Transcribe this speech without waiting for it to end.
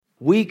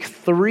week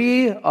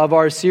 3 of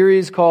our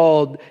series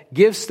called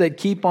Gifts That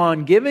Keep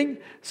On Giving.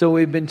 So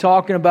we've been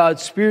talking about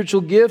spiritual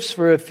gifts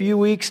for a few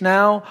weeks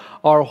now.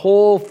 Our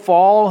whole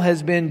fall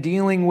has been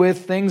dealing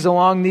with things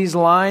along these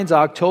lines.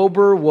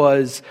 October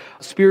was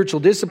spiritual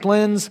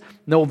disciplines.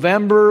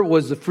 November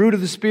was the fruit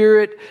of the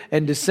Spirit.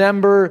 And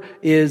December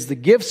is the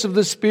gifts of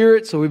the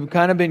Spirit. So we've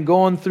kind of been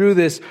going through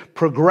this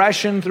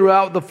progression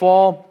throughout the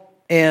fall.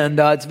 And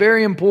it's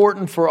very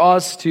important for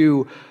us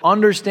to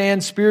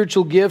understand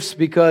spiritual gifts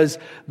because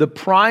the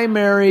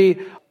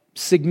primary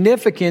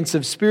significance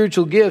of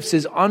spiritual gifts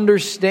is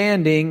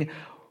understanding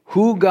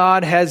who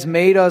God has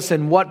made us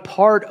and what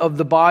part of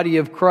the body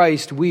of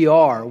Christ we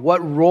are.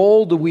 What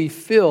role do we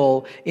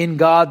fill in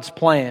God's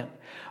plan?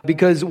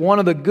 Because one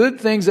of the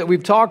good things that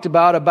we've talked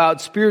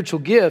about spiritual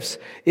gifts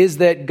is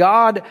that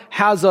God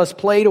has us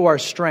play to our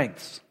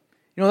strengths.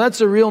 You know,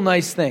 that's a real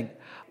nice thing.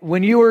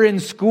 When you were in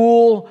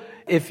school,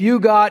 if you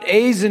got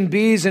A's and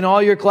B's in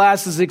all your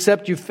classes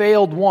except you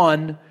failed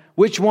one,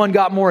 which one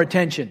got more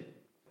attention?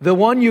 The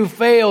one you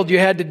failed you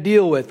had to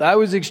deal with. I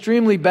was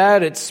extremely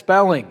bad at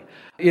spelling.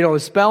 You know,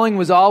 spelling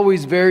was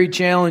always very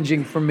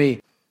challenging for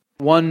me.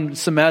 One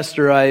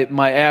semester,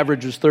 my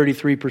average was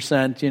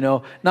 33%, you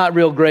know, not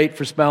real great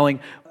for spelling.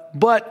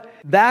 But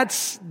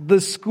that's the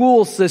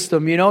school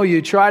system, you know,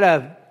 you try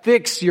to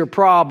fix your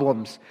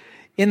problems.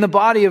 In the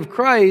body of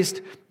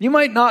Christ, you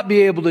might not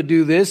be able to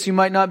do this, you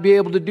might not be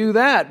able to do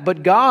that,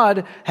 but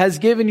God has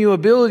given you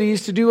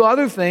abilities to do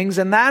other things,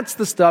 and that's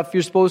the stuff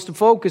you're supposed to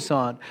focus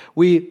on.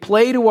 We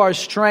play to our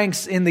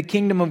strengths in the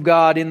kingdom of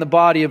God, in the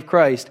body of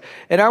Christ.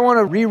 And I want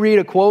to reread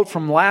a quote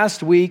from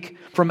last week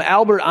from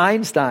Albert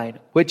Einstein,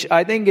 which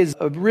I think is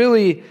a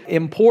really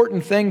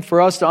important thing for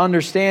us to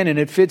understand, and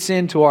it fits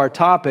into our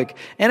topic.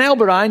 And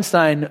Albert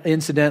Einstein,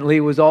 incidentally,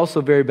 was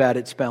also very bad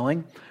at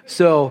spelling.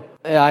 So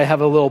I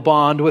have a little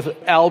bond with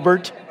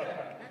Albert.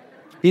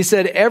 He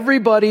said,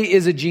 "Everybody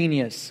is a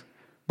genius,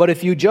 but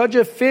if you judge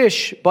a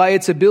fish by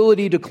its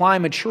ability to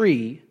climb a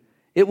tree,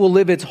 it will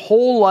live its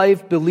whole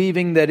life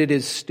believing that it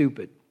is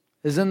stupid."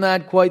 Isn't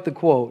that quite the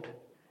quote?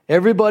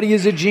 Everybody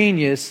is a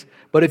genius,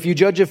 but if you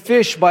judge a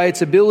fish by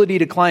its ability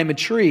to climb a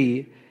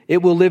tree,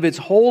 it will live its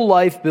whole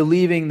life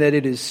believing that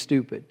it is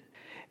stupid.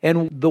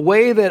 And the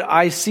way that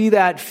I see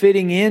that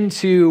fitting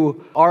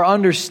into our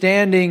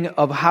understanding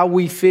of how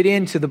we fit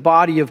into the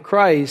body of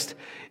Christ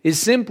is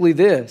simply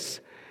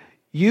this.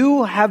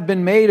 You have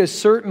been made a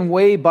certain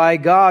way by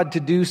God to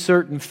do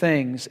certain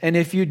things. And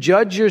if you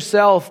judge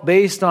yourself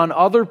based on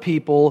other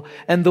people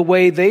and the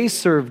way they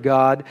serve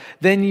God,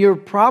 then you're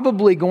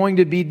probably going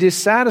to be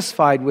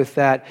dissatisfied with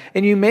that.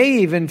 And you may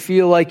even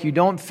feel like you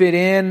don't fit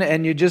in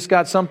and you just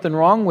got something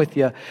wrong with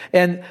you.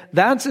 And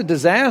that's a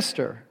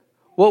disaster.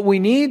 What we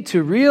need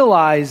to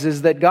realize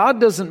is that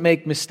God doesn't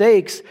make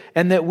mistakes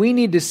and that we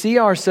need to see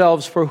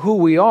ourselves for who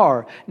we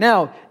are.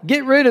 Now,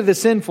 get rid of the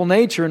sinful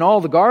nature and all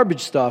the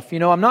garbage stuff. You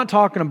know, I'm not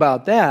talking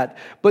about that.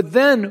 But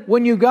then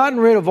when you've gotten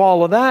rid of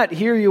all of that,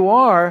 here you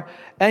are,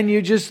 and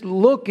you just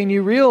look and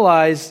you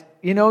realize,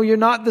 you know, you're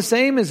not the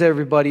same as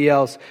everybody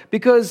else.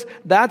 Because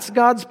that's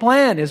God's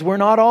plan, is we're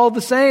not all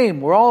the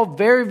same. We're all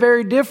very,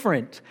 very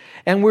different.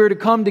 And we're to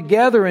come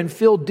together and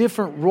fill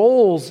different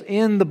roles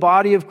in the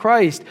body of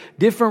Christ,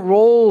 different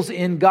roles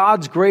in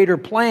God's greater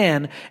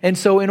plan. And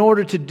so in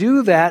order to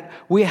do that,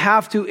 we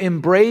have to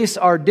embrace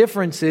our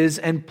differences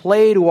and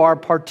play to our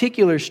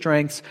particular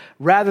strengths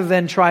rather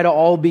than try to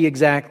all be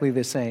exactly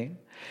the same.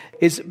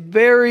 It's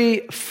very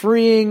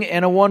freeing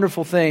and a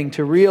wonderful thing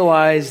to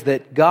realize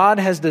that God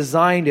has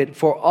designed it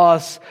for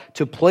us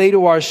to play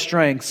to our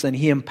strengths, and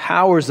He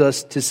empowers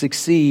us to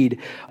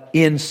succeed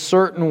in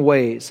certain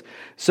ways.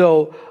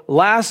 So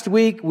last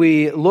week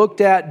we looked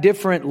at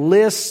different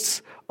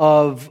lists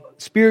of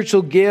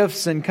spiritual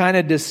gifts and kind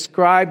of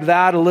described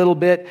that a little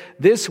bit.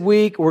 This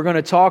week we're going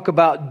to talk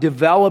about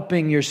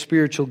developing your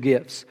spiritual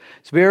gifts.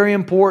 It's very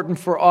important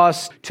for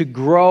us to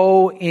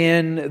grow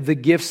in the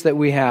gifts that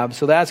we have.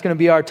 So that's going to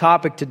be our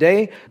topic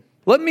today.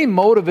 Let me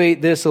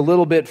motivate this a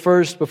little bit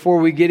first before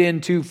we get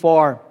in too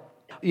far.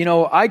 You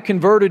know, I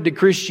converted to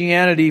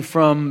Christianity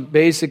from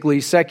basically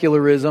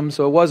secularism,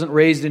 so I wasn't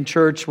raised in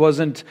church,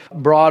 wasn't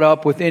brought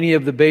up with any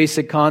of the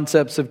basic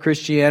concepts of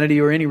Christianity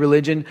or any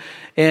religion.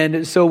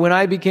 And so when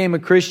I became a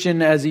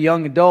Christian as a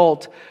young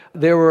adult,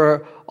 there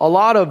were a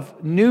lot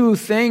of new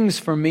things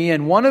for me.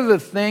 And one of the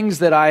things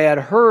that I had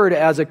heard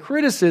as a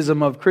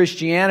criticism of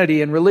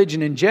Christianity and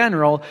religion in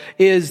general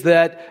is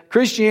that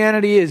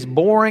Christianity is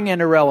boring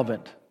and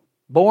irrelevant.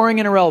 Boring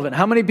and irrelevant.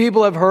 How many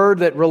people have heard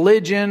that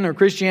religion or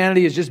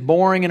Christianity is just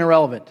boring and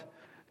irrelevant?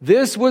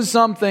 This was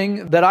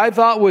something that I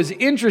thought was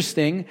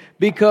interesting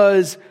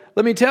because,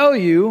 let me tell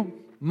you,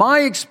 my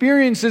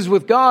experiences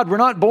with God were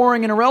not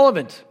boring and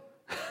irrelevant.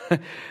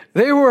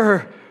 They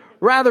were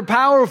rather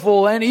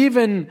powerful and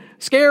even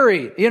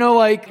scary, you know,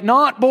 like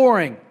not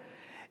boring.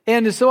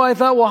 And so I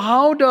thought, well,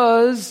 how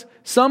does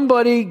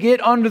somebody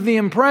get under the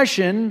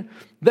impression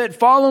that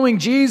following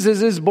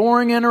Jesus is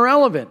boring and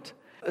irrelevant?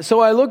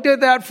 So I looked at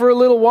that for a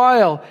little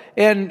while,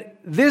 and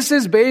this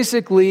is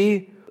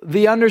basically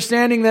the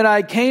understanding that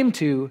I came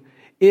to,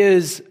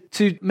 is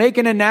to make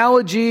an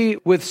analogy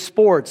with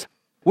sports.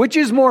 Which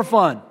is more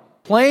fun?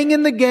 Playing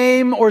in the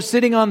game or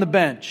sitting on the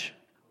bench?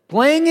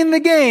 Playing in the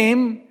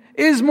game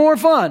is more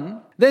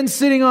fun than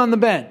sitting on the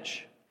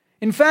bench.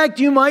 In fact,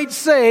 you might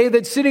say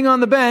that sitting on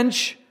the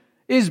bench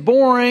is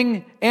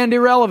boring and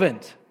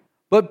irrelevant.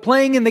 But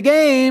playing in the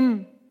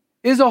game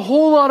is a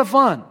whole lot of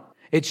fun.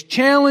 It's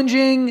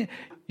challenging.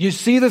 You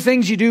see the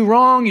things you do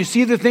wrong. You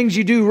see the things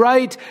you do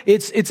right.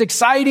 It's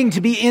exciting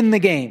to be in the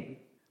game.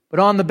 But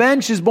on the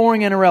bench is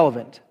boring and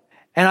irrelevant.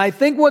 And I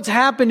think what's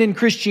happened in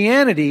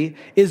Christianity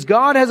is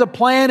God has a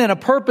plan and a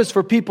purpose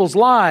for people's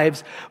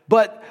lives,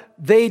 but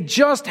they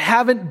just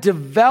haven't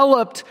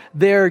developed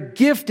their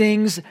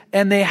giftings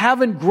and they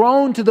haven't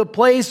grown to the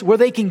place where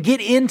they can get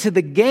into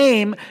the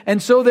game,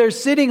 and so they're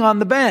sitting on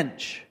the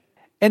bench.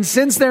 And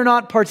since they're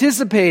not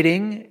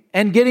participating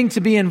and getting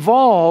to be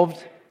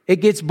involved, it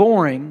gets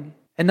boring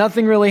and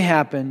nothing really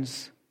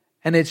happens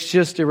and it's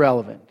just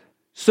irrelevant.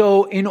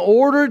 So in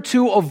order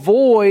to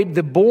avoid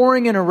the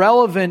boring and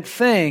irrelevant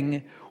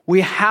thing,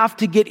 we have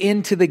to get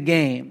into the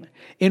game.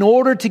 In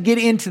order to get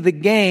into the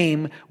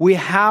game, we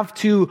have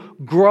to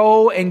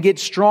grow and get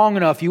strong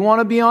enough. You want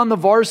to be on the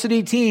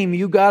varsity team,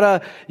 you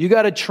gotta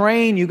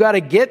train, you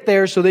gotta get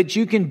there so that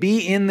you can be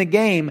in the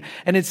game.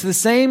 And it's the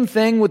same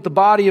thing with the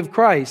body of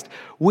Christ.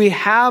 We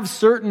have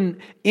certain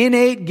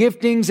innate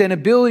giftings and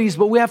abilities,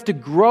 but we have to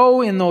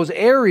grow in those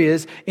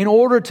areas in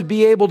order to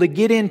be able to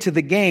get into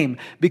the game.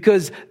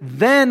 Because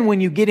then when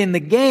you get in the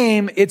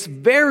game, it's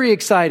very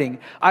exciting.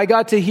 I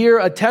got to hear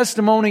a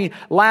testimony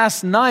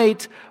last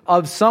night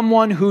of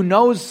someone who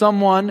knows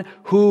someone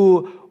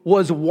who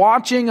was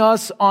watching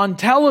us on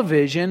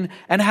television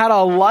and had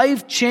a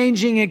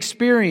life-changing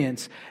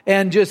experience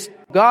and just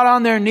got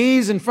on their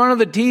knees in front of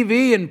the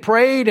TV and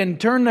prayed and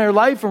turned their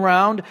life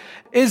around.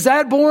 Is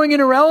that boring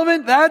and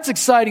irrelevant? That's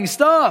exciting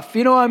stuff.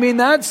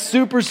 That's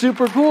super,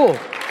 super cool.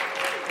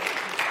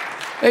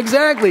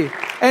 Exactly.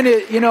 And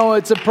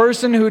it's a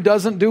person who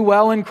doesn't do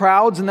well in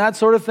crowds and that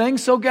sort of thing.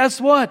 So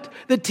guess what?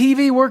 The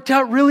TV worked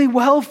out really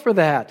well for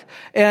that.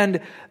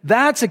 And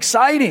that's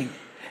exciting.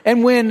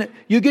 And when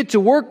you get to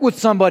work with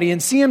somebody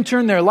and see them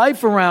turn their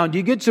life around,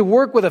 you get to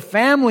work with a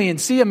family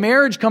and see a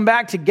marriage come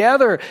back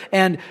together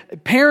and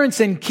parents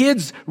and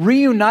kids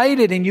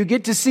reunited, and you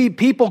get to see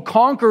people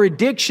conquer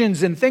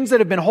addictions and things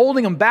that have been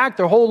holding them back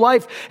their whole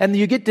life, and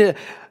you get to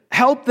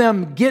help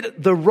them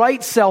get the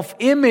right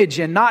self-image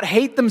and not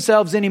hate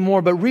themselves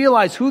anymore, but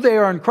realize who they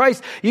are in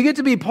Christ. You get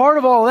to be part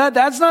of all of that.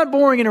 That's not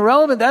boring and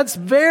irrelevant. That's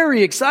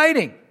very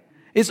exciting.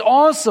 It's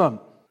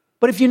awesome.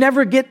 But if you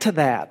never get to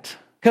that,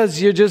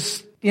 because you're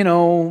just,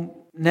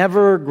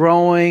 never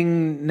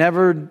growing,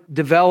 never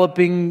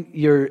developing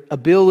your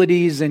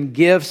abilities and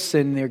gifts,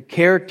 and your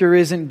character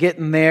isn't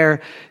getting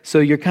there, so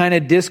you're kind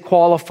of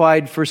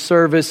disqualified for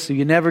service, so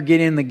you never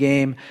get in the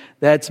game,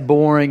 that's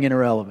boring and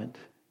irrelevant.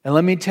 And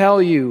let me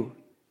tell you,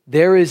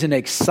 there is an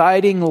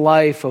exciting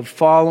life of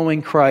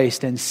following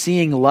Christ and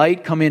seeing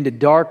light come into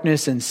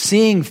darkness and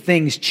seeing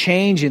things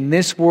change in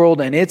this world,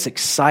 and it's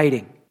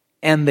exciting.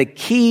 And the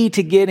key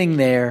to getting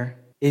there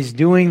is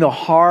doing the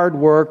hard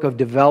work of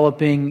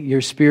developing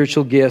your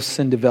spiritual gifts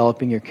and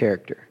developing your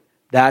character.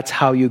 That's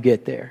how you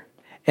get there.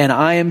 And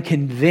I am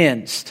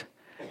convinced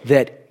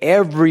that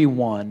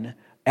everyone,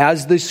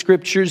 as the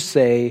scriptures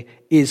say,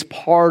 is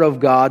part of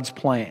God's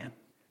plan.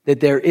 That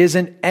there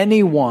isn't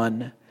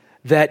anyone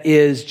that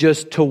is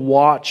just to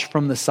watch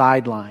from the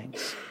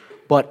sidelines,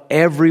 but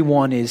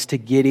everyone is to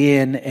get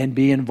in and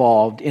be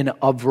involved in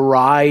a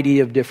variety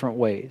of different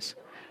ways.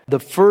 The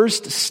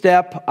first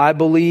step, I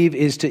believe,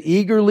 is to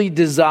eagerly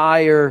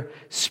desire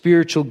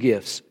spiritual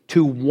gifts,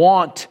 to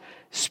want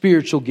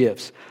spiritual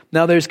gifts.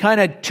 Now, there's kind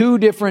of two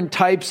different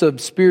types of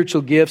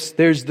spiritual gifts.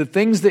 There's the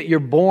things that you're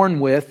born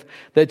with,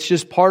 that's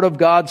just part of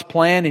God's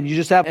plan, and you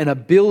just have an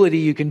ability,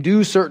 you can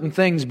do certain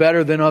things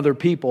better than other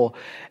people.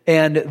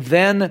 And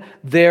then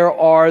there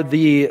are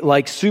the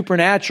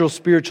supernatural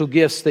spiritual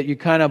gifts that you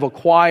kind of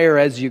acquire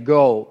as you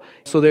go.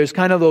 So there's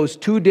kind of those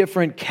two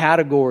different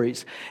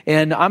categories.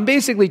 And I'm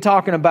basically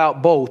talking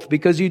about both,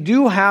 because you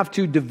do have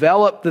to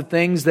develop the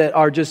things that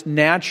are just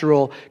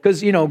natural,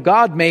 because,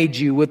 God made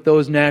you with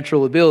those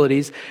natural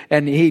abilities,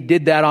 and He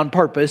did that on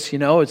purpose,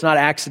 it's not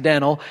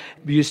accidental.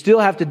 You still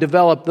have to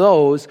develop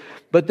those,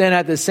 but then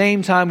at the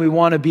same time, we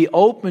want to be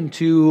open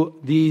to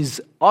these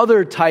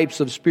other types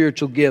of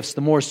spiritual gifts,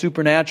 the more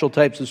supernatural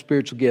types of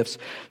spiritual gifts.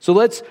 So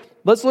let's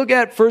look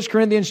at 1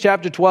 Corinthians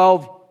chapter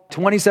 12,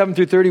 27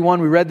 through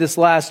 31. We read this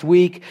last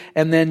week,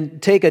 and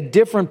then take a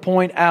different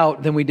point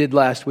out than we did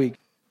last week.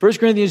 1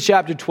 Corinthians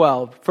chapter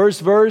 12,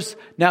 first verse,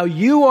 "Now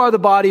you are the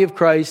body of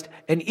Christ,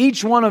 and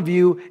each one of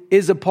you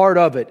is a part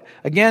of it."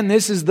 Again,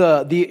 this is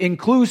the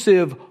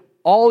inclusive,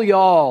 all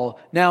y'all.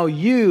 Now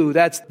you,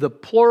 that's the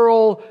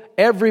plural,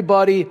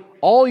 everybody,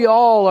 all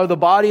y'all are the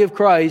body of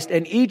Christ,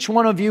 and each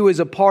one of you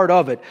is a part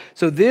of it.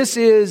 So this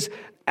is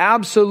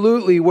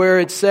absolutely where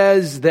it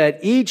says that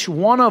each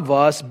one of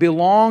us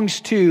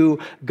belongs to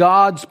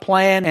God's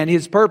plan and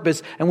His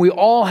purpose, and we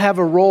all have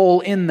a role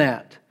in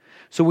that.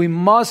 So we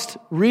must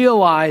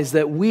realize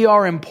that we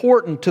are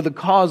important to the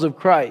cause of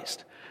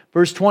Christ.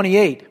 Verse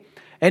 28.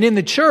 And in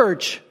the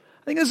church,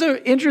 I think that's an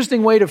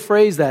interesting way to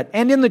phrase that.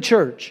 And in the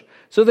church.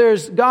 So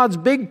there's God's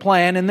big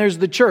plan and there's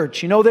the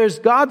church. You know, there's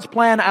God's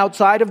plan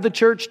outside of the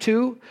church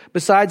too,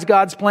 besides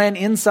God's plan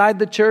inside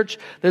the church.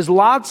 There's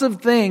lots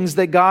of things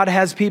that God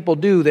has people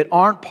do that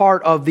aren't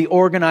part of the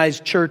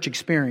organized church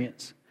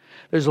experience.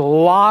 There's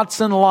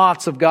lots and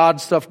lots of God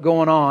stuff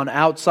going on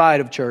outside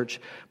of church.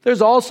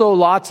 There's also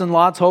lots and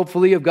lots,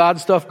 hopefully, of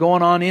God stuff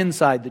going on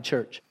inside the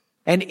church.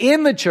 And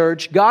in the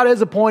church, God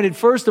has appointed,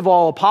 first of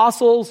all,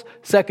 apostles,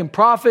 second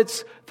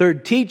prophets,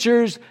 third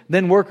teachers,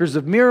 then workers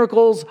of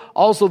miracles,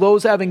 also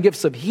those having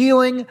gifts of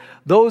healing,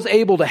 those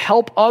able to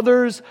help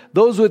others,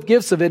 those with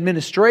gifts of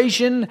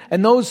administration,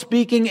 and those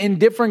speaking in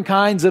different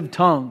kinds of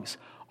tongues.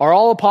 Are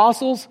all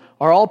apostles?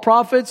 Are all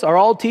prophets? Are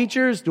all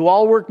teachers? Do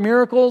all work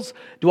miracles?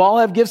 Do all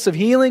have gifts of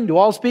healing? Do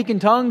all speak in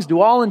tongues?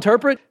 Do all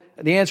interpret?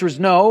 The answer is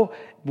no.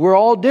 We're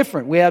all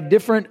different. We have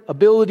different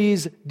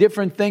abilities,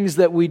 different things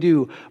that we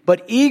do.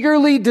 But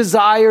eagerly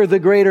desire the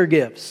greater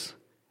gifts.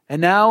 And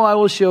now I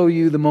will show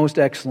you the most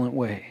excellent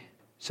way.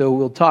 So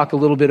we'll talk a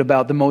little bit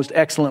about the most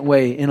excellent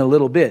way in a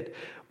little bit.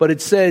 But it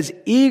says,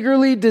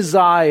 eagerly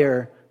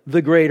desire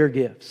the greater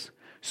gifts.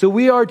 So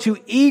we are to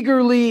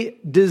eagerly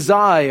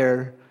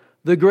desire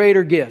the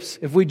greater gifts.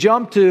 If we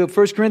jump to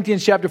 1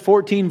 Corinthians chapter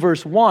 14,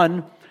 verse 1,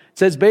 it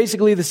says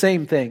basically the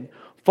same thing.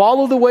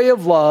 Follow the way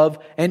of love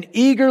and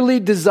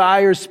eagerly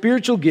desire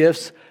spiritual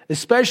gifts,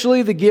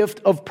 especially the gift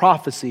of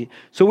prophecy.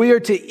 So we are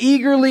to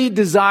eagerly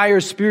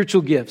desire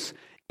spiritual gifts.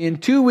 In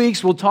 2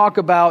 weeks, we'll talk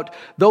about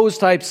those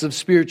types of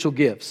spiritual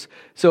gifts.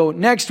 So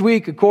next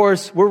week, of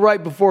course, we're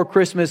right before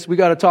Christmas. We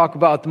got to talk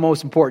about the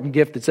most important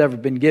gift that's ever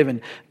been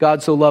given.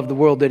 God so loved the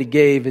world that He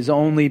gave His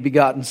only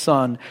begotten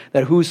Son,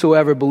 that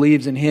whosoever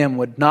believes in Him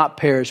would not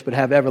perish but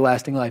have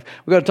everlasting life.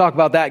 We're going to talk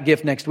about that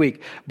gift next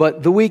week.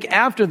 But the week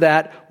after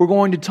that, we're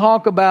going to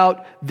talk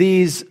about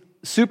these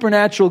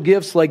supernatural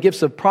gifts like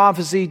gifts of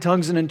prophecy,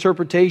 tongues and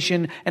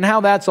interpretation, and how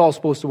that's all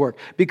supposed to work.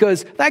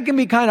 Because that can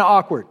be kind of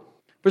awkward.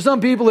 For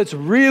some people, it's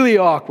really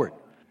awkward.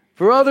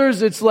 For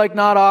others, it's like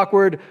not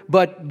awkward,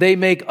 but they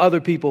make other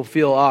people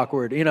feel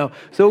awkward, you know.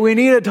 So we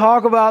need to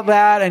talk about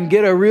that and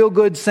get a real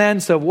good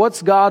sense of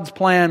what's God's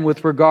plan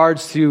with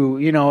regards to,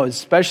 you know,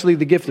 especially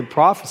the gift of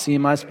prophecy.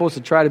 Am I supposed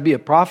to try to be a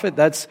prophet?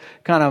 That's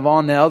kind of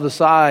on the other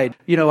side.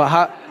 You know,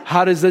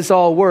 how does this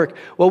all work?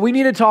 Well, we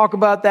need to talk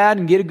about that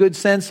and get a good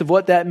sense of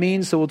what that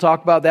means. So we'll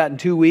talk about that in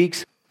 2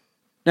 weeks.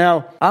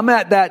 Now, I'm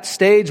at that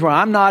stage where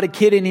I'm not a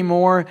kid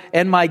anymore,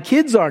 and my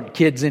kids aren't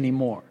kids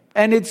anymore.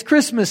 And it's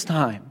Christmas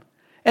time.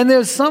 And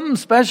there's something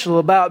special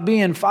about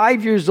being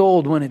 5 years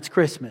old when it's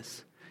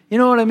Christmas. You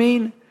know what I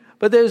mean?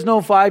 But there's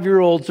no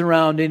 5-year-olds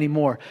around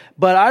anymore.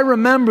 But I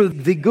remember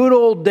the good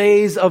old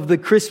days of the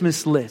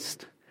Christmas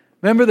list.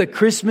 Remember the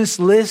Christmas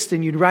list?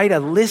 And you'd write a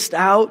list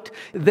out.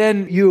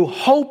 Then you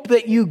hope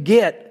that you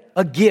get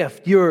a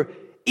gift. You're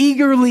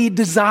eagerly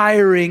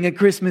desiring a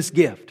Christmas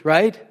gift,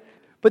 right?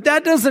 But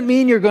that doesn't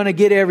mean you're going to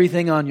get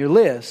everything on your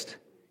list.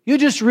 You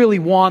just really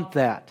want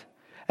that.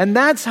 And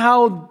that's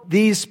how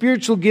these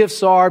spiritual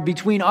gifts are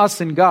between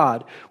us and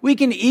God. We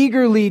can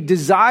eagerly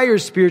desire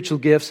spiritual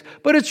gifts,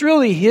 but it's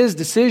really His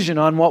decision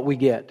on what we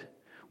get.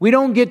 We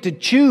don't get to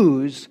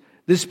choose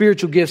the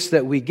spiritual gifts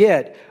that we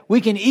get.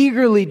 We can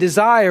eagerly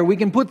desire, we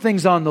can put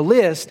things on the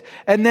list,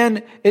 and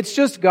then it's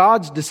just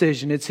God's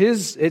decision. It's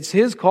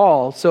His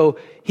call. So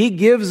He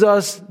gives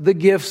us the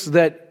gifts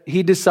that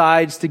He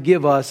decides to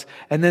give us,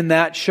 and then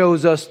that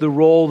shows us the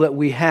role that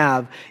we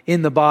have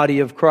in the body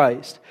of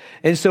Christ.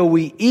 And so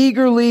we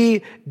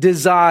eagerly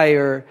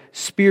desire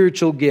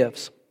spiritual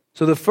gifts.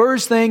 So the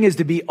first thing is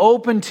to be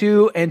open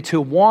to and to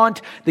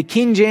want. The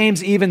King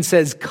James even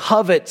says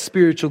covet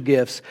spiritual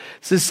gifts.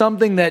 This is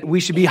something that we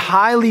should be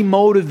highly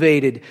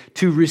motivated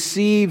to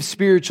receive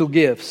spiritual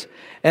gifts.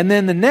 And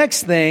then the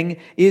next thing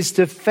is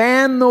to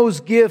fan those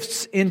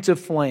gifts into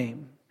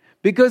flame.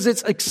 Because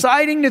it's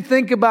exciting to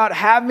think about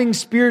having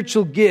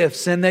spiritual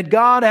gifts and that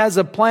God has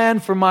a plan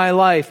for my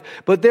life.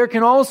 But there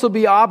can also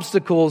be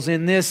obstacles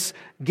in this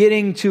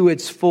getting to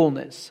its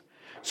fullness.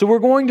 So we're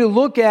going to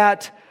look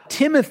at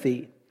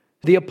Timothy.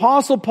 The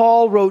Apostle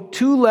Paul wrote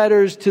 2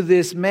 letters to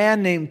this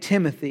man named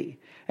Timothy.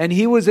 And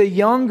he was a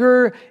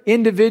younger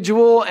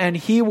individual, and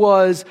he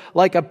was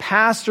like a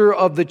pastor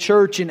of the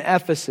church in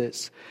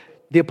Ephesus.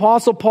 The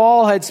Apostle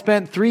Paul had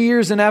spent 3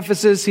 years in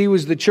Ephesus. He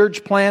was the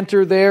church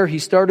planter there. He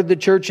started the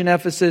church in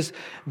Ephesus.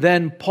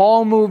 Then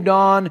Paul moved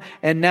on,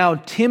 and now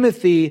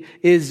Timothy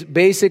is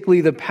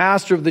basically the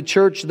pastor of the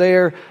church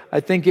there. I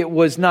think it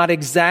was not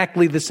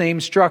exactly the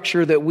same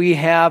structure that we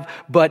have,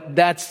 but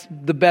that's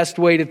the best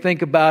way to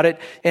think about it.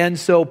 And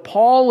so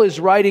Paul is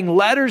writing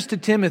letters to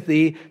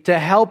Timothy to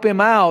help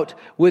him out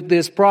with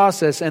this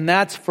process, and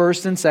that's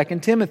 1st and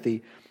 2nd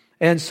Timothy.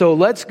 And so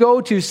let's go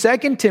to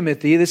 2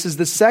 Timothy. This is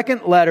the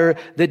second letter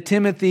that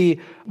Timothy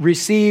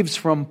receives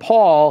from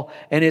Paul.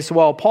 And it's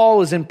while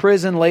Paul is in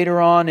prison later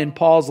on in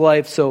Paul's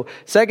life. So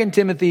 2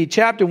 Timothy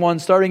chapter 1,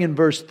 starting in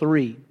verse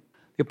 3.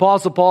 The The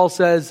Apostle Paul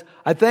says,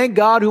 I thank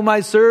God whom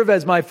I serve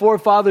as my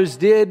forefathers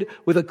did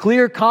with a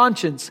clear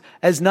conscience.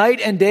 As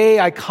night and day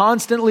I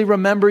constantly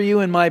remember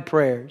you in my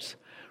prayers.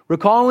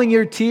 Recalling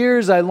your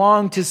tears, I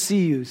long to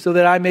see you so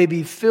that I may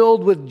be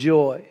filled with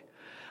joy.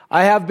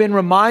 I have been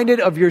reminded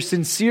of your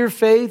sincere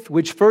faith,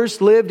 which first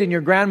lived in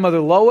your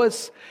grandmother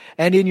Lois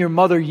and in your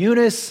mother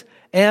Eunice,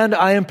 and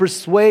I am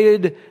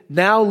persuaded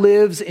now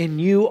lives in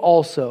you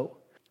also.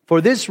 For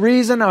this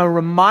reason, I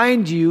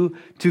remind you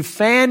to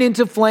fan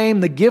into flame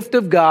the gift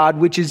of God,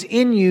 which is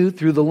in you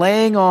through the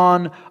laying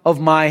on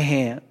of my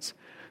hands.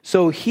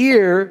 So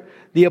here,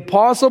 the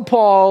Apostle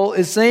Paul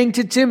is saying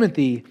to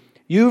Timothy,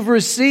 you've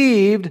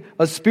received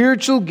a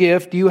spiritual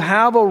gift, you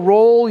have a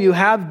role, you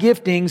have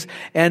giftings,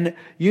 and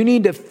you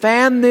need to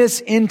fan this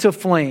into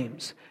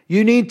flames.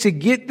 You need to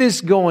get this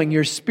going.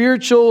 Your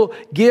spiritual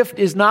gift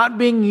is not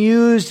being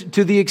used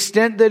to the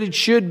extent that it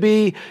should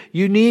be.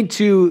 You need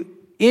to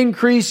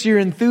increase your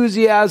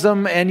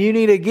enthusiasm, and you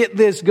need to get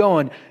this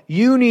going.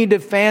 You need to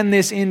fan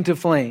this into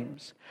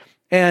flames.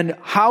 And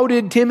how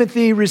did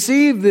Timothy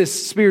receive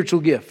this spiritual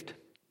gift?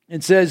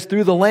 It says,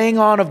 through the laying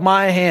on of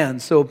my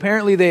hands. So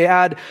apparently they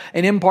had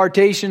an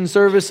impartation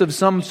service of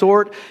some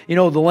sort. You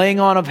know, the laying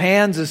on of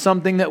hands is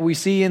something that we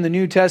see in the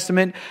New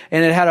Testament,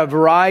 and it had a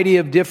variety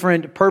of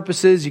different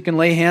purposes. You can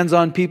lay hands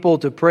on people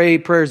to pray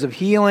prayers of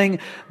healing.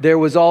 There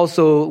was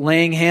also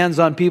laying hands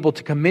on people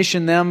to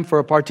commission them for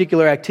a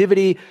particular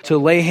activity, to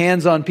lay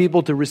hands on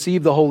people to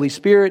receive the Holy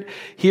Spirit.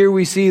 Here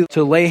we see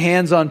to lay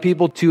hands on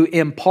people to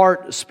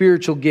impart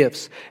spiritual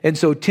gifts. And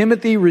so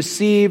Timothy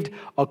received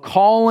a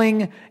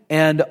calling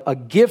and a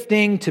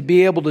gifting to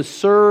be able to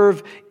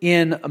serve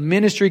in a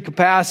ministry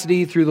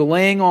capacity through the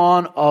laying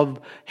on of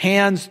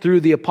hands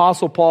through the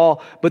Apostle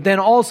Paul. But then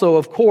also,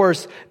 of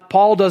course,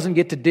 Paul doesn't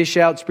get to dish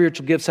out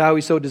spiritual gifts how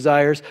he so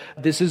desires.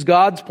 This is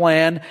God's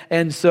plan.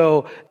 And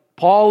so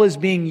Paul is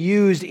being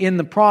used in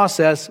the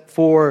process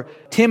for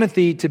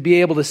Timothy to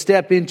be able to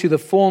step into the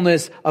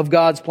fullness of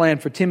God's plan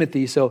for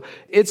Timothy. So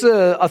it's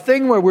a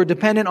thing where we're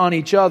dependent on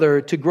each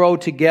other to grow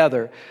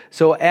together.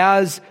 So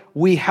as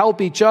we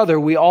help each other,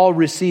 we all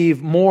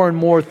receive more and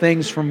more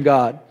things from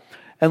God.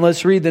 And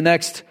let's read the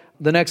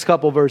next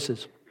couple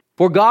verses.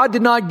 For God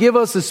did not give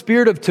us a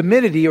spirit of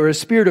timidity or a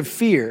spirit of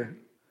fear,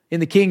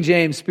 in the King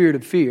James, spirit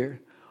of fear,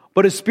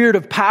 but a spirit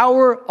of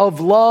power, of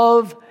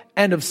love,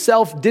 and of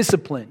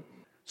self-discipline.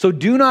 So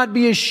do not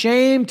be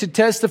ashamed to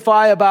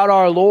testify about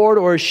our Lord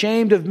or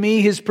ashamed of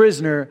me, his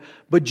prisoner,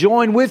 but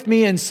join with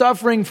me in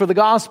suffering for the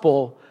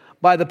gospel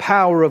by the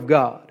power of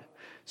God.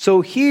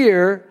 So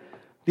here,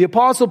 the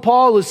Apostle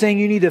Paul is saying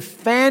you need to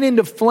fan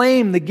into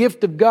flame the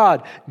gift of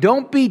God.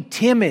 Don't be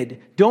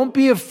timid. Don't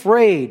be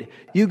afraid.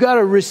 You've got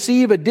to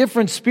receive a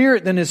different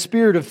spirit than a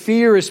spirit of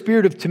fear, a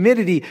spirit of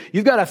timidity.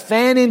 You've got to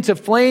fan into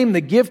flame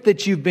the gift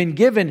that you've been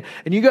given,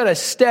 and you've got to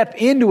step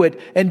into it.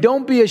 And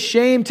don't be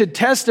ashamed to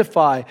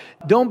testify.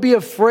 Don't be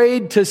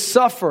afraid to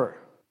suffer.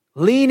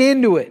 Lean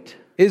into it,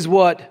 is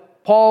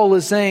what Paul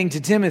is saying to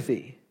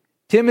Timothy.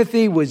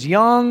 Timothy was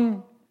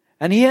young,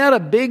 and he had a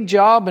big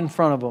job in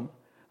front of him.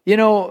 You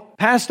know,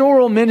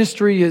 pastoral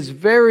ministry is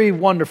very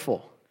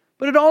wonderful,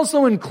 but it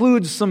also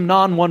includes some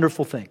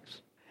non-wonderful things.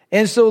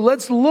 And so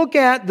let's look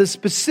at the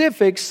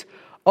specifics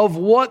of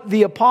what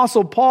the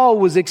Apostle Paul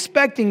was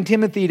expecting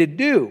Timothy to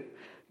do,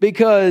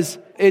 because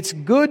it's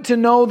good to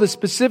know the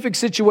specific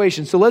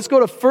situation. So let's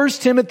go to 1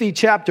 Timothy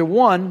chapter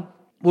 1.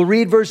 We'll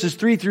read verses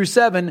 3 through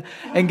 7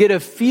 and get a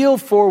feel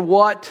for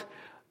what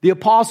the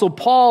Apostle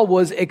Paul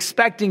was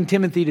expecting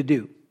Timothy to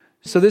do.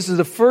 So this is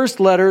the first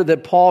letter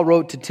that Paul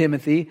wrote to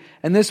Timothy,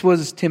 and this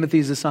was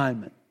Timothy's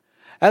assignment.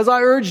 As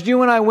I urged you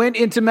when I went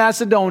into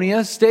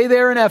Macedonia, stay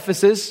there in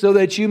Ephesus so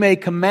that you may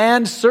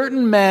command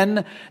certain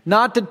men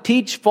not to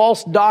teach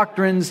false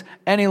doctrines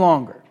any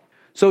longer.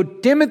 So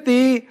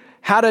Timothy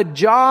had a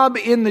job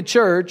in the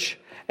church,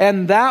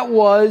 and that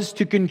was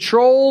to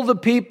control the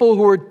people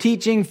who were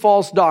teaching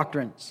false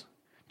doctrines,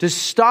 to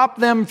stop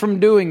them from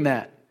doing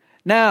that.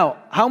 Now,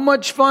 how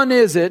much fun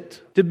is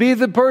it to be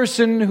the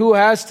person who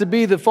has to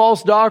be the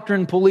false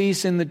doctrine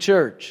police in the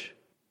church?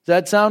 Does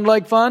that sound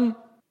like fun?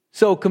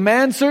 So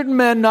command certain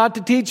men not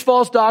to teach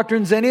false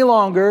doctrines any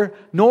longer,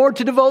 nor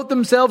to devote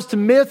themselves to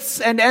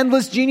myths and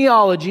endless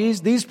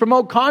genealogies. These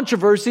promote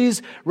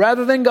controversies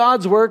rather than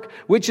God's work,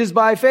 which is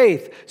by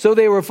faith. So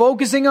they were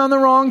focusing on the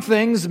wrong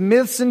things,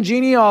 myths and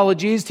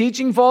genealogies,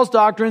 teaching false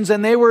doctrines,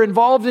 and they were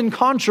involved in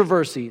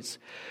controversies.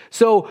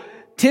 So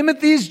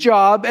Timothy's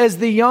job as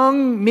the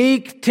young,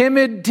 meek,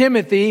 timid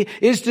Timothy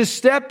is to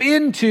step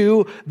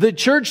into the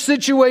church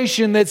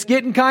situation that's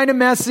getting kind of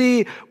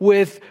messy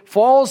with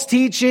false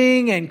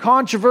teaching and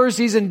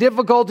controversies and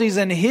difficulties,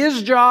 and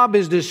his job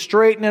is to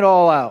straighten it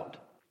all out.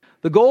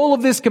 The goal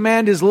of this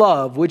command is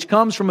love, which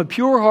comes from a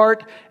pure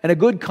heart and a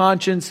good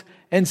conscience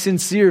and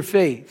sincere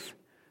faith.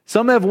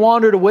 Some have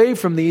wandered away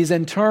from these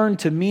and turned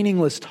to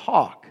meaningless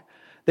talk.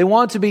 They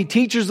want to be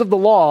teachers of the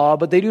law,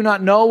 but they do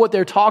not know what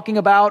they're talking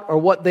about or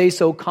what they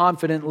so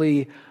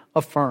confidently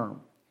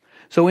affirm.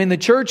 So in the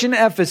church in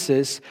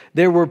Ephesus,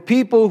 there were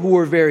people who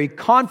were very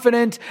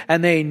confident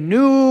and they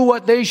knew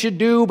what they should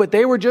do, but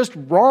they were just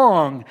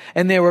wrong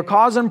and they were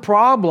causing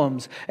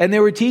problems and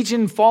they were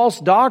teaching false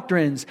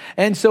doctrines.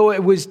 And so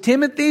it was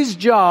Timothy's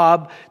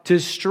job to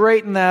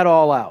straighten that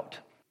all out.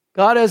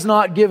 God has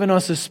not given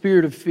us a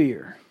spirit of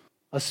fear,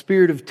 a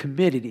spirit of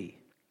timidity.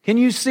 Can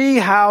you see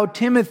how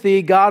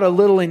Timothy got a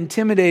little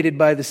intimidated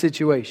by the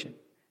situation?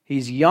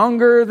 He's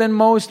younger than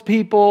most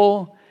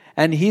people,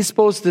 and he's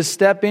supposed to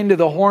step into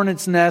the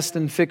hornet's nest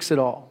and fix it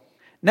all.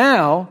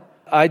 Now,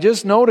 I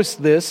just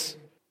noticed this.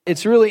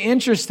 It's really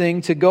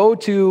interesting to go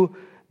to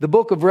the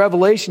book of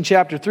Revelation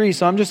chapter 3,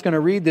 so I'm just going to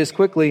read this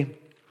quickly.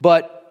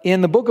 But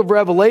in the book of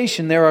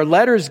Revelation, there are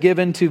letters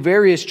given to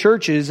various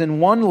churches, and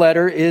one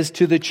letter is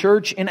to the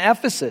church in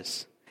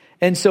Ephesus.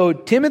 And so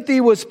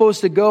Timothy was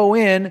supposed to go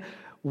in,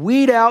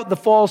 weed out the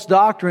false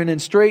doctrine,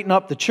 and straighten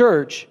up the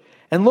church.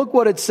 And look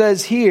what it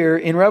says here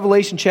in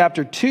Revelation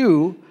chapter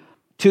 2,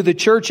 to the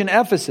church in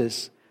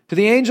Ephesus. To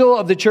the angel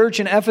of the church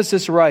in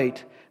Ephesus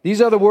write,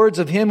 these are the words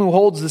of him who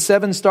holds the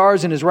 7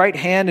 stars in his right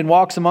hand and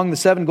walks among the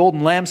 7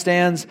 golden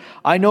lampstands.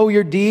 I know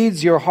your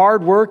deeds, your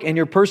hard work, and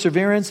your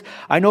perseverance.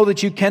 I know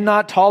that you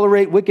cannot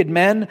tolerate wicked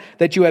men,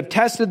 that you have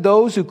tested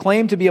those who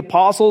claim to be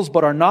apostles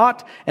but are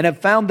not, and have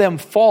found them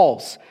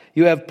false.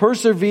 You have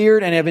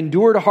persevered and have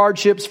endured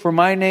hardships for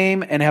my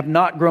name and have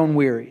not grown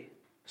weary.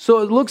 So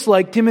it looks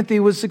like Timothy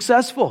was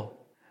successful.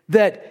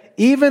 That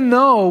even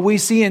though we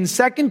see in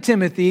 2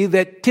 Timothy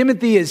that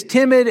Timothy is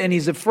timid and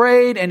he's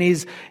afraid and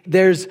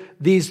there's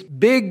these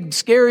big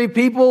scary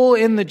people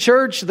in the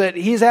church that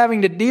he's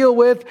having to deal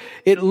with,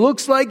 it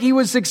looks like he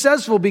was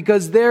successful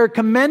because they're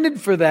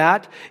commended for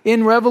that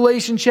in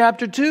Revelation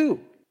chapter 2.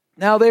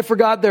 Now they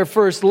forgot their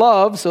first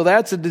love, so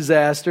that's a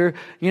disaster.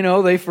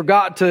 They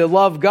forgot to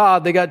love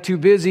God. They got too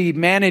busy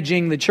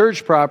managing the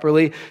church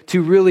properly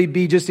to really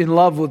be just in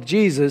love with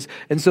Jesus.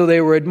 And so they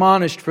were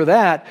admonished for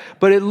that.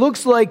 But it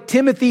looks like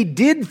Timothy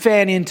did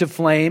fan into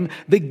flame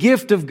the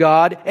gift of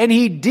God, and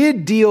he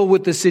did deal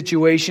with the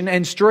situation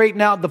and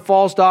straighten out the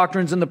false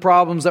doctrines and the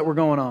problems that were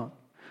going on.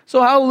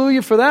 So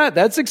hallelujah for that.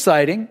 That's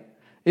exciting.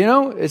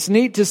 It's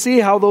neat to see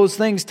how those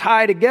things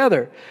tie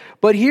together.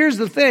 But here's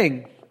the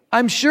thing.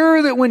 I'm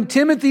sure that when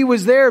Timothy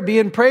was there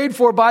being prayed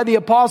for by the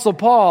Apostle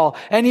Paul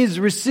and he's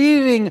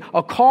receiving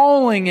a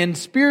calling and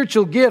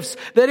spiritual gifts,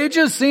 that it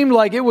just seemed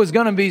like it was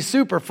going to be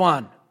super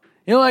fun.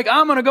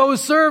 I'm going to go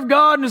serve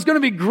God and it's going to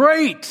be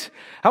great.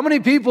 How many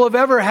people have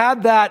ever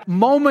had that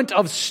moment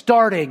of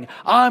starting?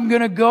 I'm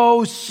going to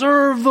go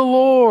serve the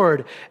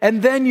Lord.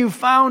 And then you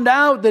found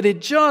out that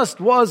it just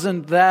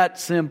wasn't that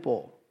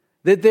simple.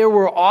 That there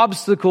were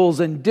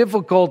obstacles and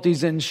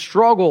difficulties and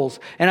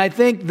struggles. And I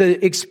think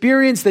the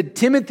experience that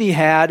Timothy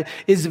had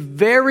is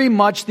very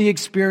much the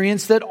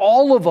experience that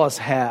all of us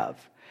have.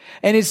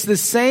 And it's the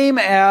same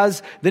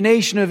as the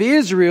nation of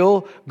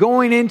Israel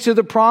going into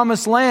the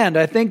promised land.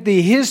 I think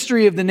the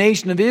history of the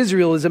nation of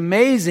Israel is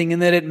amazing in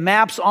that it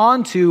maps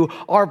onto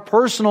our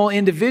personal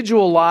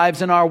individual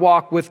lives and our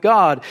walk with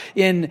God.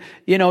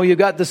 You've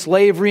got the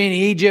slavery in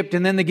Egypt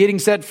and then the getting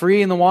set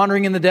free and the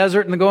wandering in the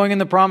desert and the going in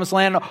the promised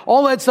land.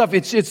 All that stuff.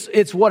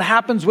 It's what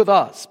happens with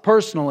us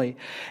personally.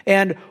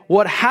 And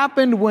what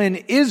happened when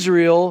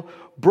Israel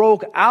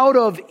broke out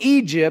of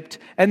Egypt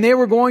and they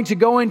were going to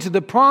go into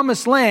the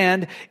promised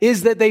land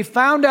is that they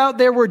found out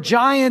there were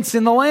giants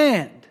in the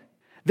land.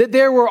 That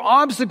there were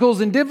obstacles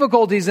and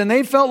difficulties and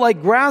they felt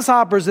like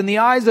grasshoppers in the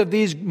eyes of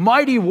these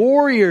mighty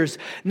warriors.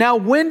 Now,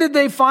 when did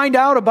they find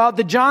out about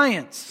the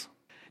giants?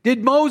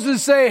 Did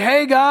Moses say,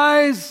 hey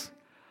guys,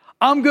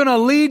 I'm going to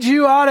lead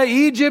you out of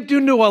Egypt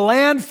into a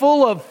land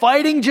full of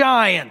fighting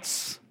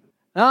giants?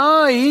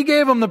 No, he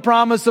gave them the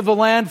promise of a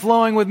land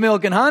flowing with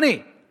milk and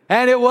honey.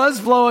 And it was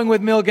flowing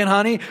with milk and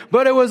honey,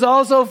 but it was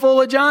also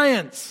full of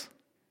giants.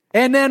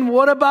 And then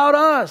what about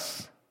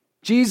us?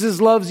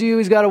 Jesus loves you.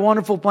 He's got a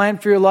wonderful plan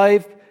for your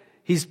life.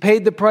 He's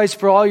paid the price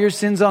for all your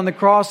sins on the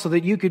cross so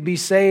that you could be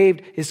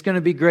saved. It's going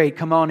to be great.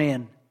 Come on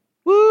in.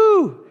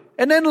 Woo!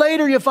 And then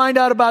later you find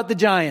out about the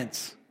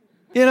giants.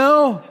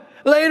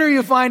 Later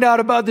you find out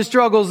about the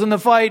struggles and the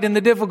fight and the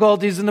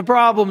difficulties and the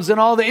problems and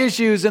all the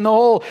issues and the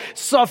whole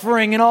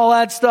suffering and all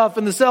that stuff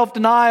and the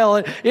self-denial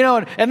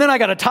and then I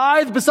got a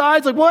tithe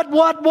besides. Like what?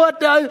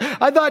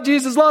 I thought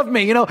Jesus loved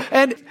me,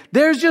 and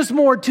there's just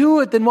more to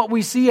it than what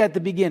we see at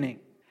the beginning.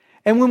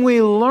 And when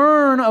we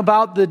learn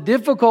about the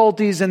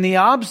difficulties and the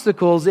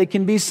obstacles, it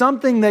can be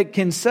something that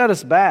can set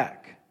us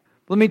back.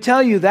 Let me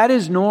tell you, that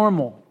is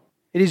normal.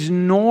 It is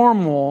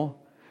normal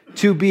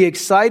to be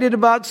excited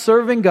about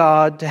serving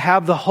God, to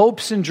have the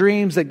hopes and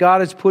dreams that God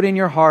has put in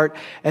your heart,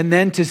 and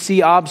then to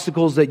see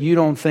obstacles that you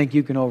don't think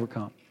you can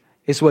overcome.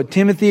 It's what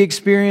Timothy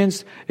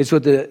experienced. It's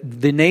what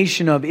the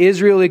nation of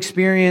Israel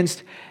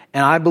experienced.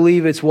 And I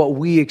believe it's what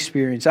we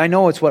experience. I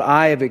know it's what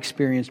I have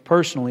experienced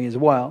personally as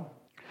well.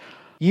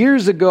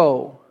 Years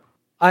ago,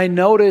 I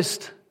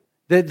noticed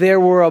that there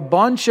were a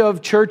bunch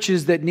of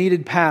churches that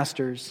needed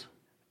pastors.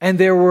 And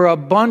there were a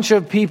bunch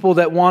of people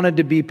that wanted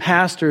to be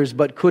pastors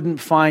but couldn't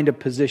find a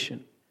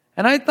position.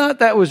 And I thought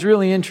that was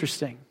really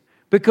interesting.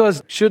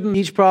 Because shouldn't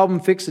each problem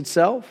fix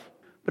itself?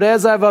 But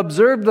as I've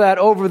observed that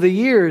over the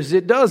years,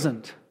 it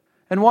doesn't.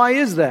 And why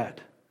is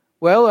that?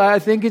 Well, I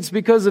think it's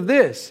because of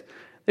this.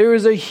 There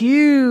is a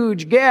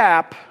huge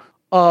gap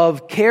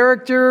of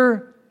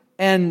character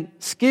and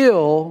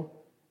skill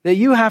that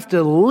you have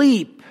to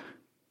leap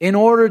in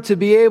order to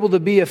be able to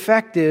be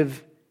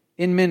effective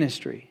in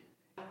ministry.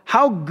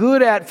 How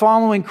good at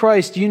following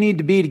Christ do you need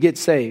to be to get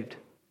saved?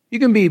 You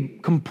can be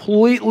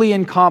completely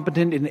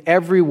incompetent in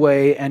every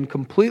way and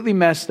completely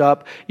messed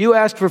up. You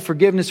ask for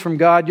forgiveness from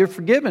God, you're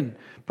forgiven.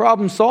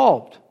 Problem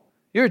solved.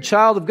 You're a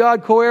child of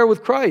God, co-heir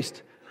with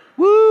Christ.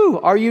 Woo!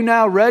 Are you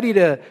now ready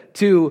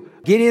to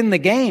get in the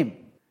game?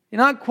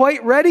 You're not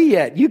quite ready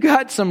yet. You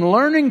got some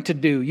learning to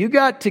do. You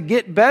got to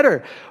get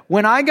better.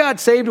 When I got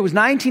saved, it was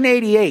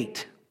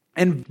 1988.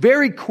 And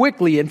very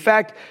quickly, in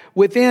fact,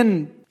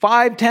 within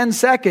 5-10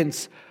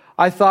 seconds,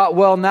 I thought,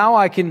 well, now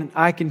I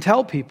can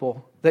tell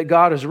people that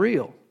God is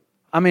real.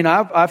 I mean,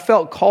 I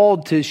felt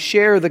called to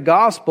share the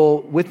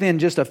gospel within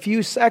just a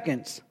few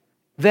seconds.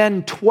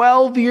 Then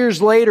 12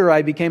 years later,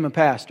 I became a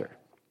pastor.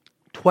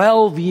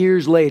 12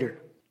 years later,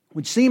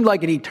 which seemed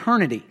like an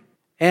eternity.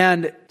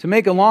 And to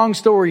make a long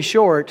story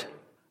short,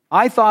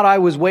 I thought I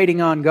was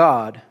waiting on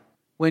God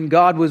when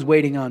God was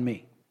waiting on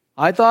me.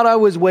 I thought I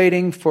was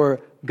waiting for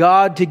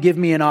God to give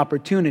me an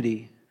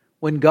opportunity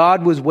when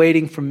God was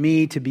waiting for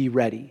me to be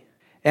ready.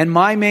 And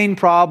my main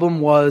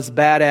problem was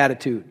bad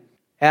attitude.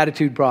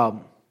 Attitude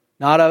problem.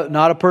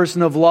 Not a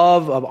person of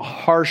love, a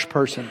harsh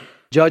person.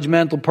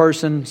 Judgmental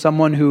person,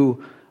 someone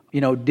who,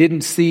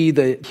 didn't see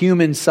the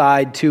human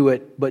side to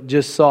it, but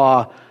just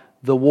saw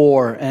the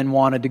war and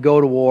wanted to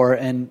go to war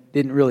and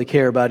didn't really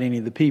care about any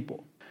of the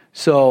people.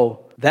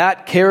 So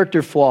that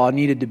character flaw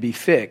needed to be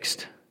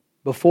fixed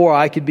before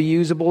I could be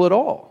usable at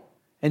all.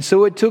 And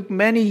so it took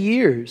many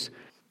years.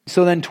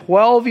 So then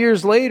 12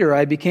 years later,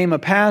 I became a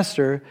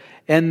pastor.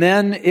 And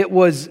then it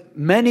was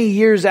many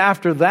years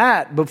after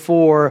that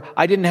before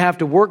I didn't have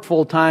to work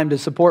full time to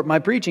support my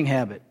preaching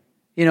habit.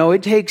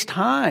 It takes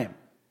time.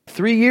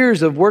 3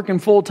 years of working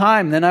full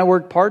time. Then I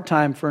worked part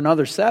time for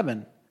another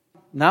 7.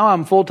 Now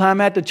I'm full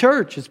time at the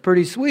church. It's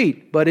pretty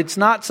sweet. But it's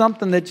not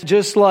something that's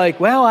just like,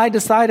 well, I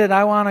decided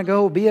I want to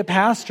go be a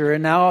pastor.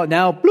 And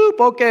now bloop,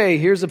 okay,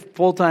 here's a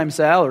full time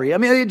salary. I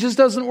mean, it just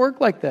doesn't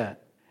work like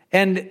that.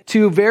 And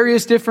to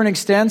various different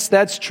extents,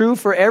 that's true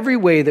for every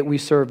way that we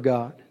serve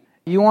God.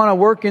 You want to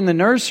work in the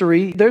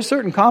nursery, there's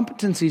certain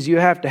competencies you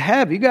have to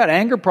have. You got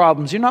anger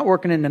problems, you're not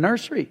working in the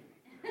nursery.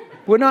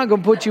 We're not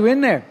going to put you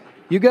in there.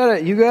 You got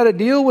to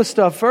deal with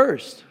stuff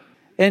first.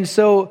 And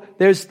so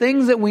there's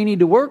things that we need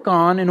to work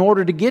on in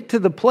order to get to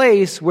the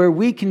place where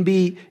we can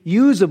be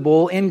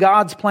usable in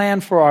God's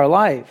plan for our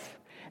life.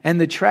 And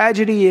the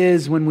tragedy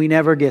is when we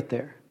never get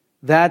there.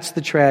 That's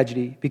the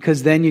tragedy,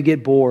 because then you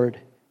get bored.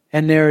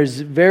 And there is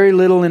very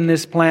little in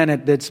this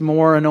planet that's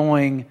more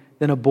annoying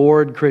than a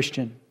bored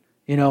Christian.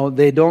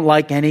 They don't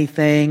like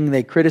anything,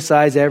 they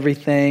criticize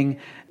everything,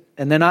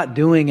 and they're not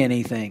doing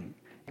anything.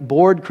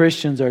 Bored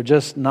Christians are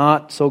just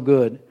not so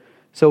good.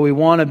 So we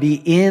want to be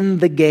in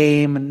the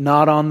game,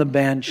 not on the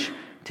bench.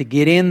 To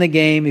get in the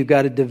game, you've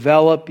got to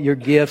develop your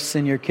gifts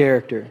and your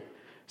character.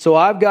 So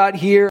I've got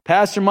here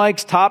Pastor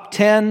Mike's top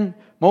 10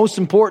 most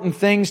important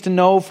things to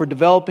know for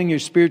developing your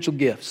spiritual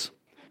gifts.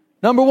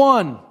 Number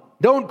 1,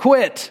 don't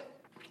quit.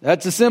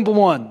 That's a simple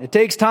one. It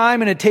takes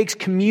time and it takes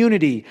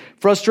community.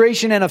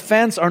 Frustration and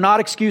offense are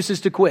not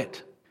excuses to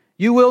quit.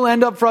 You will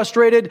end up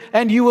frustrated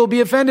and you will be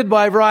offended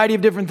by a variety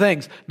of different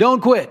things. Don't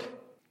quit.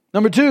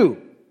 Number 2,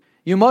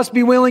 you must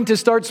be willing to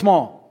start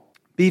small.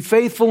 Be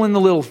faithful in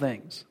the little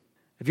things.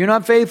 If you're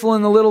not faithful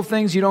in the little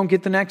things, you don't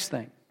get the next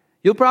thing.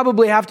 You'll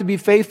probably have to be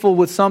faithful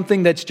with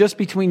something that's just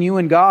between you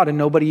and God and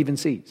nobody even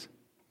sees.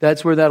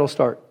 That's where that'll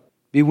start.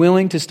 Be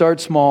willing to start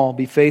small.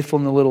 Be faithful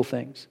in the little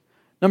things.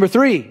 Number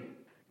 3,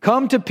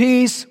 come to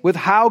peace with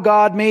how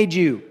God made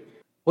you.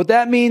 What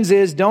that means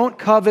is don't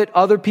covet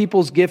other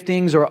people's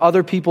giftings or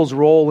other people's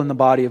role in the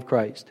body of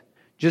Christ.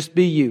 Just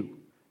be you.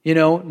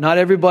 Not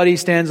everybody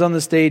stands on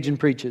the stage and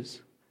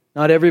preaches.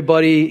 Not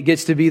everybody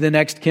gets to be the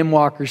next Kim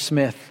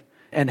Walker-Smith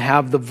and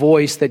have the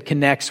voice that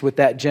connects with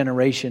that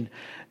generation.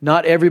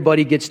 Not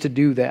everybody gets to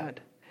do that.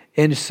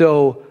 And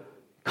so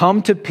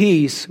come to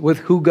peace with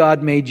who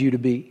God made you to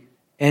be.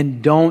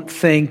 And don't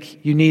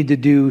think you need to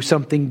do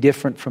something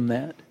different from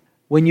that.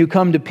 When you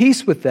come to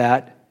peace with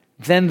that,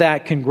 then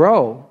that can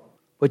grow.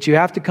 But you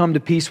have to come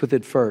to peace with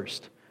it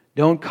first.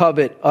 Don't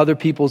covet other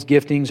people's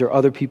giftings or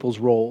other people's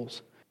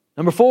roles.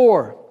 Number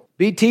 4,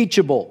 be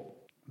teachable.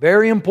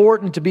 Very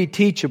important to be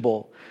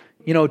teachable.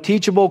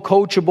 Teachable,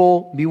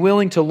 coachable, be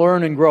willing to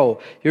learn and grow.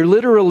 You're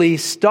literally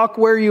stuck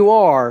where you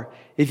are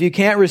if you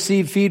can't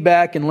receive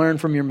feedback and learn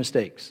from your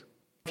mistakes.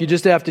 If you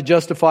just have to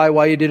justify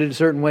why you did it a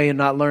certain way and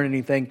not learn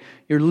anything,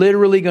 you're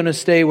literally going to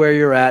stay where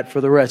you're at for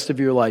the rest of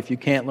your life. You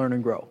can't learn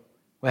and grow.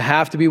 We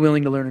have to be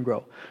willing to learn and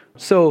grow.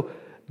 So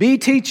be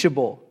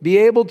teachable. Be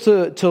able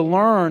to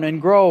learn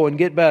and grow and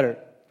get better.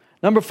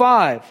 Number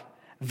 5,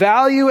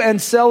 value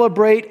and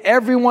celebrate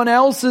everyone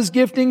else's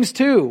giftings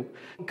too.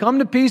 Come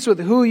to peace with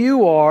who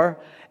you are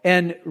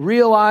and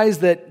realize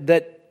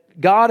that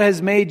God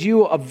has made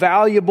you a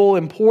valuable,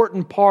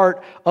 important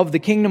part of the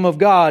kingdom of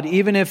God,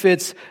 even if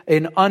it's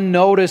an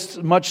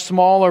unnoticed, much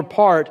smaller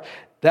part.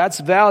 That's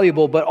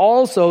valuable, but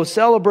also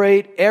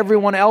celebrate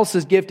everyone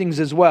else's giftings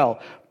as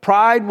well.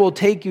 Pride will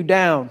take you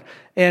down.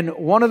 And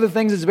one of the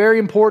things that's very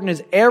important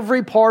is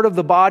every part of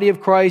the body of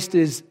Christ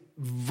is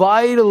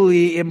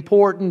vitally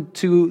important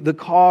to the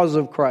cause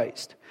of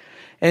Christ.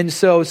 And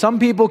so some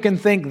people can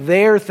think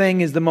their thing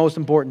is the most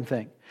important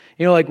thing.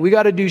 You know, like we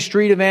got to do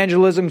street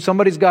evangelism.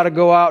 Somebody's got to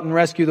go out and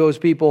rescue those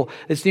people.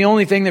 It's the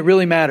only thing that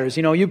really matters.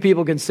 You know, you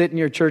people can sit in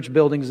your church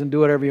buildings and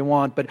do whatever you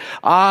want, but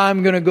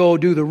I'm going to go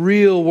do the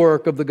real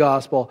work of the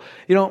gospel.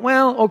 You know,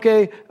 well,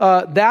 okay,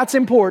 that's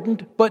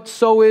important, but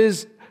so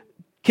is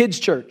kids'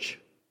 church.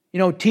 You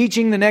know,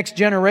 teaching the next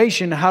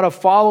generation how to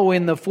follow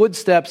in the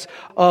footsteps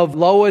of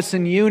Lois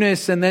and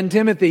Eunice and then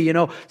Timothy. You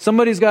know,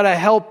 somebody's got to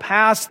help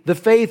pass the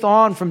faith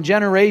on from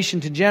generation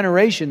to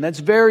generation. That's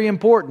very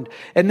important.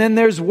 And then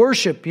there's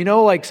worship. You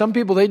know, like some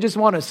people, they just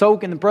want to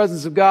soak in the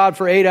presence of God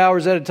for 8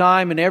 hours at a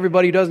time, and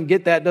everybody who doesn't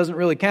get that doesn't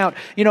really count.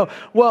 You know,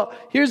 well,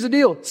 here's the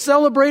deal.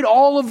 Celebrate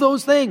all of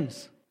those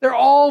things. They're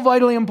all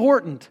vitally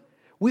important.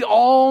 We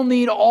all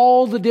need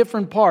all the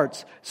different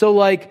parts. So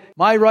like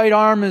my right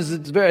arm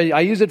I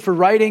use it for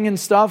writing and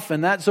stuff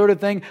and that sort of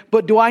thing.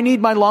 But do I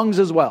need my lungs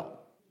as well?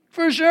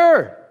 For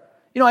sure.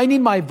 You know, I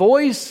need my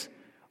voice,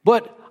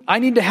 but I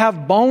need to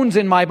have bones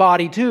in my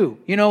body too.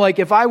 You know, like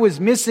if I was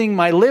missing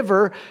my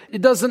liver,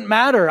 it doesn't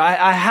matter.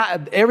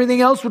 Everything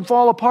else would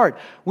fall apart.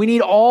 We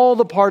need all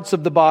the parts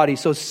of the body.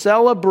 So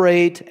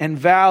celebrate and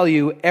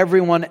value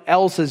everyone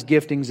else's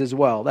giftings as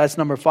well. That's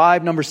number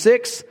 5. Number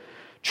 6.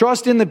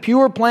 Trust in the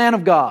pure plan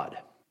of God.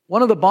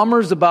 One of the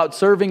bummers about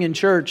serving in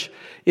church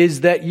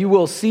is that you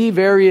will see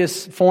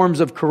various forms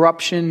of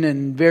corruption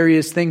and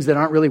various things that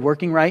aren't really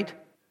working right.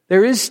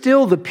 There is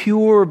still the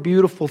pure,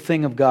 beautiful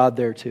thing of God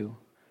there too.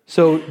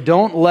 So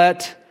don't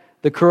let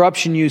the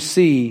corruption you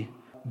see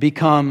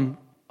become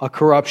a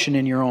corruption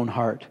in your own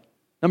heart.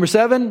 Number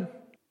 7,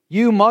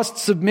 you must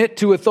submit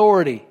to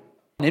authority.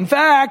 In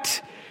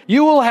fact,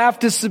 you will have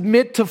to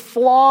submit to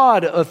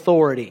flawed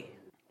authority.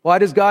 Why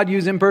does God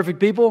use imperfect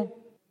people?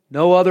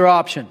 No other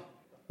option.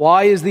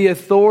 Why is the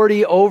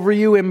authority over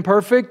you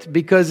imperfect?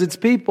 Because it's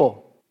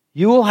people.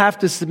 You will have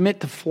to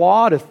submit to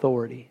flawed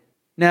authority.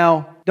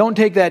 Now, don't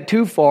take that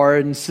too far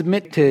and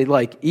submit to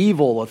like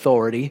evil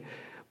authority.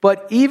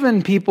 But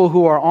even people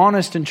who are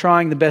honest and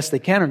trying the best they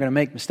can are going to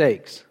make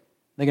mistakes.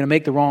 They're going to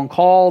make the wrong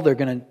call. They're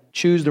going to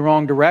choose the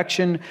wrong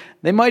direction.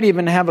 They might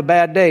even have a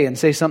bad day and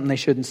say something they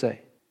shouldn't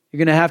say. You're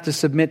going to have to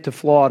submit to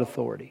flawed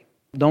authority.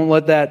 Don't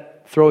let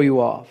that throw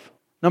you off.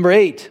 Number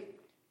 8.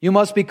 You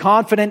must be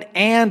confident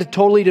and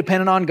totally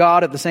dependent on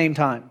God at the same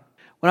time.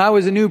 When I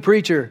was a new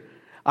preacher,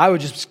 I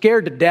was just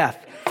scared to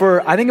death.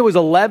 For, I think it was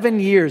 11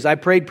 years, I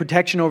prayed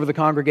protection over the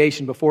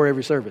congregation before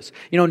every service.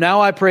 You know, now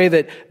I pray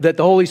that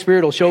the Holy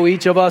Spirit will show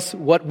each of us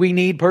what we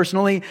need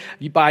personally.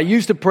 I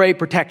used to pray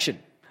protection.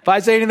 If I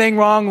say anything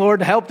wrong,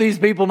 Lord, help these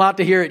people not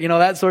to hear it, you know,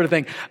 that sort of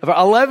thing. For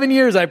 11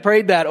 years, I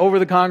prayed that over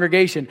the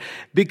congregation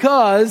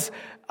because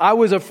I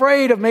was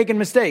afraid of making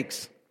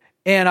mistakes.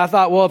 And I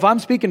thought, well, if I'm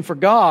speaking for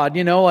God,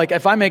 you know, like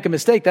if I make a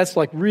mistake, that's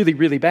like really,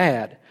 really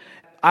bad.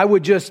 I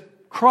would just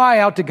cry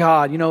out to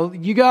God, you know,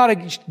 you got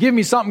to give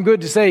me something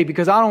good to say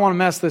because I don't want to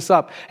mess this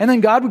up. And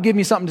then God would give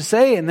me something to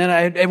say and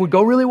then it would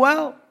go really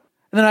well.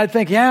 And then I'd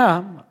think,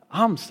 yeah,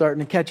 I'm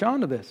starting to catch on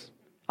to this.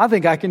 I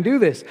think I can do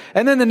this.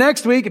 And then the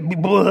next week, it'd be,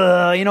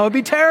 you know, it'd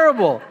be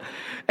terrible.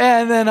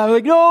 And then I'm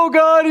like, no,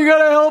 God, you got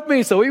to help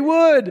me. So he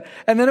would.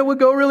 And then it would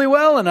go really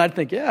well. And I'd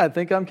think, yeah, I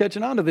think I'm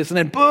catching on to this. And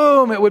then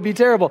boom, it would be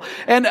terrible.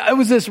 And it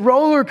was this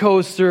roller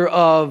coaster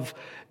of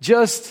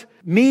just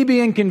me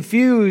being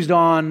confused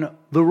on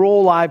the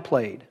role I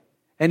played.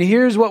 And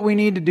here's what we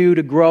need to do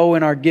to grow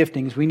in our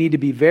giftings. We need to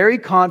be very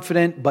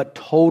confident, but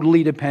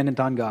totally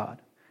dependent on God.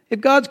 If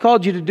God's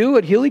called you to do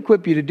it, he'll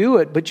equip you to do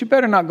it. But you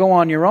better not go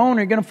on your own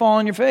or you're going to fall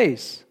on your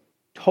face.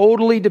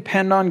 Totally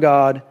depend on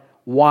God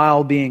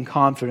while being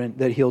confident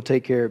that he'll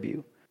take care of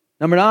you.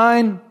 Number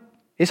 9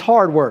 is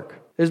hard work.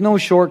 There's no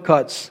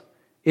shortcuts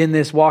in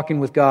this walking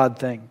with God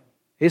thing.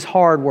 It's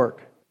hard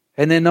work.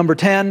 And then number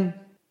 10,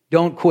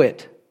 don't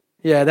quit.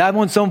 Yeah, that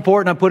one's so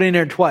important I put it in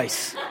there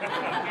twice.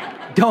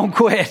 Don't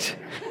quit.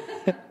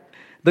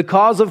 The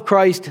cause of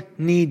Christ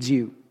needs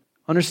you.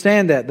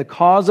 Understand that. The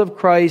cause of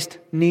Christ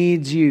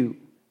needs you.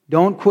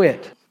 Don't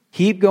quit.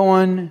 Keep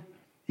going.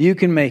 You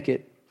can make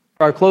it.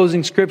 Our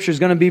closing scripture is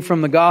going to be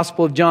from the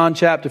Gospel of John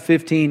chapter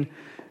 15.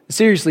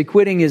 Seriously,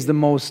 quitting is the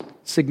most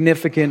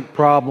significant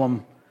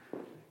problem.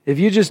 If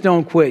you just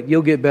don't quit,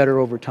 you'll get better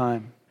over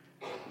time.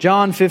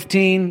 John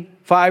 15,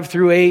 5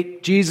 through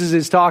 8, Jesus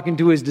is talking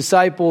to his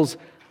disciples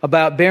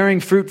about bearing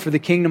fruit for the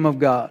kingdom of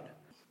God.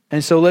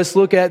 And so let's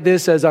look at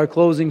this as our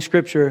closing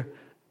scripture.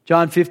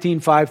 John 15,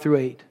 5 through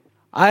 8.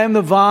 I am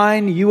the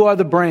vine, you are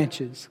the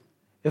branches.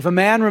 If a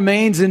man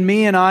remains in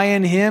me and I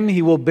in him,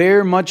 he will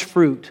bear much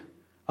fruit.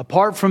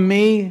 Apart from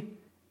me,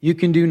 you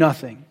can do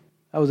nothing.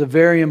 That was a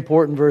very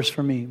important verse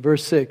for me.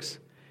 Verse 6.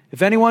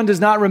 If anyone does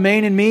not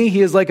remain in me,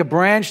 he is like a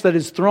branch that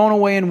is thrown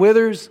away and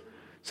withers.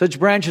 Such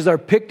branches are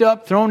picked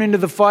up, thrown into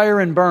the fire,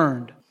 and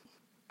burned.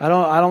 I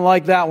don't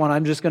like that one.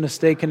 I'm just going to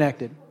stay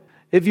connected.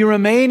 If you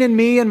remain in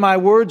me and my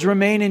words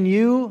remain in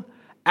you,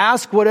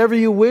 ask whatever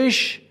you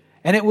wish,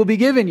 and it will be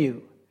given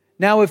you.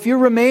 Now, if you're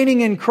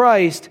remaining in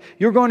Christ,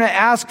 you're going to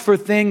ask for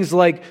things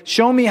like,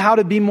 show me how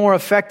to be more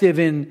effective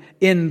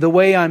in the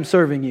way I'm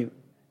serving you.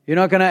 You're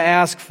not going to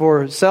ask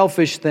for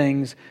selfish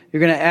things. You're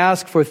going to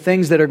ask for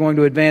things that are going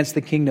to advance the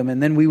kingdom,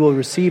 and then we will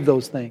receive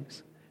those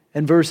things.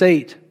 And verse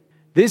 8,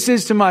 this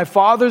is to my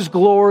Father's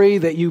glory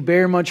that you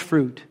bear much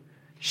fruit,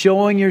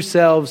 showing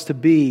yourselves to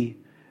be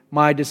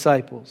my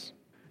disciples.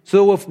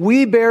 So if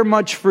we bear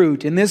much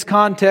fruit, in this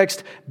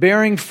context,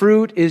 bearing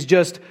fruit is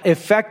just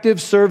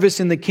effective service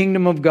in the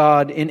kingdom of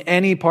God in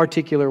any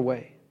particular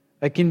way.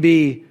 It can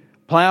be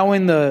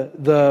plowing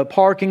the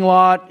parking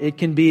lot. It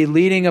can be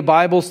leading a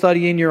Bible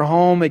study in your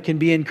home. It can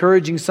be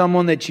encouraging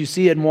someone that you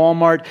see at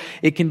Walmart.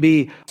 It can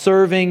be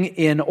serving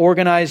in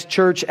organized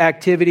church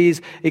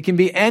activities. It can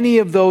be any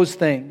of those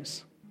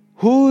things.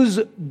 Whose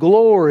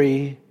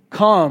glory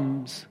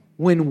comes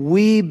when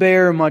we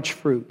bear much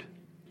fruit?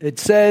 It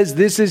says,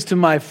 this is to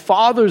my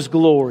Father's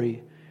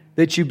glory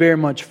that you bear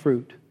much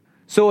fruit.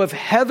 So if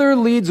Heather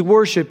leads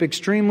worship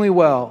extremely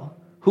well,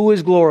 who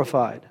is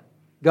glorified?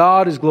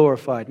 God is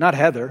glorified. Not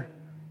Heather,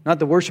 not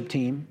the worship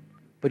team,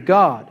 but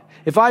God.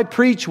 If I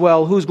preach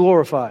well, who's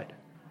glorified?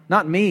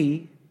 Not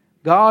me.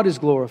 God is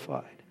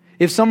glorified.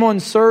 If someone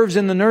serves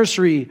in the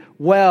nursery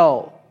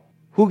well,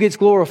 who gets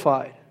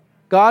glorified?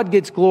 God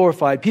gets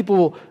glorified. People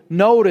will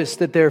notice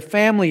that their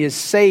family is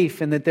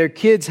safe and that their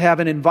kids have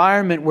an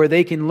environment where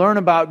they can learn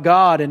about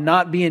God and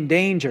not be in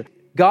danger.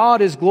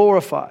 God is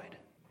glorified.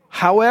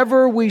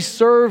 However we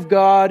serve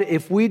God,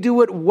 if we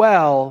do it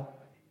well,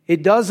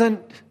 it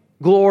doesn't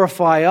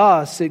glorify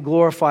us, it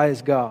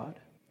glorifies God.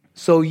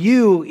 So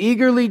you,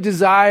 eagerly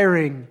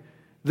desiring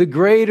the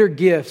greater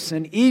gifts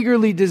and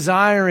eagerly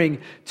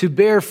desiring to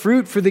bear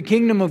fruit for the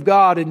kingdom of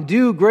God and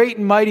do great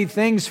and mighty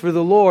things for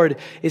the Lord,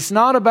 it's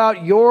not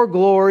about your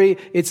glory,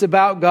 it's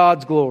about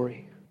God's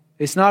glory.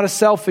 It's not a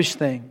selfish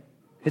thing,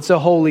 it's a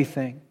holy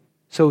thing.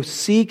 So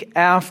seek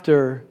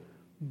after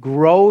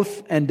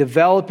growth and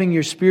developing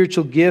your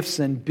spiritual gifts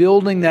and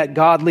building that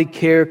godly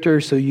character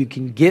so you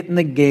can get in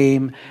the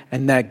game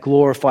and that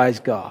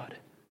glorifies God.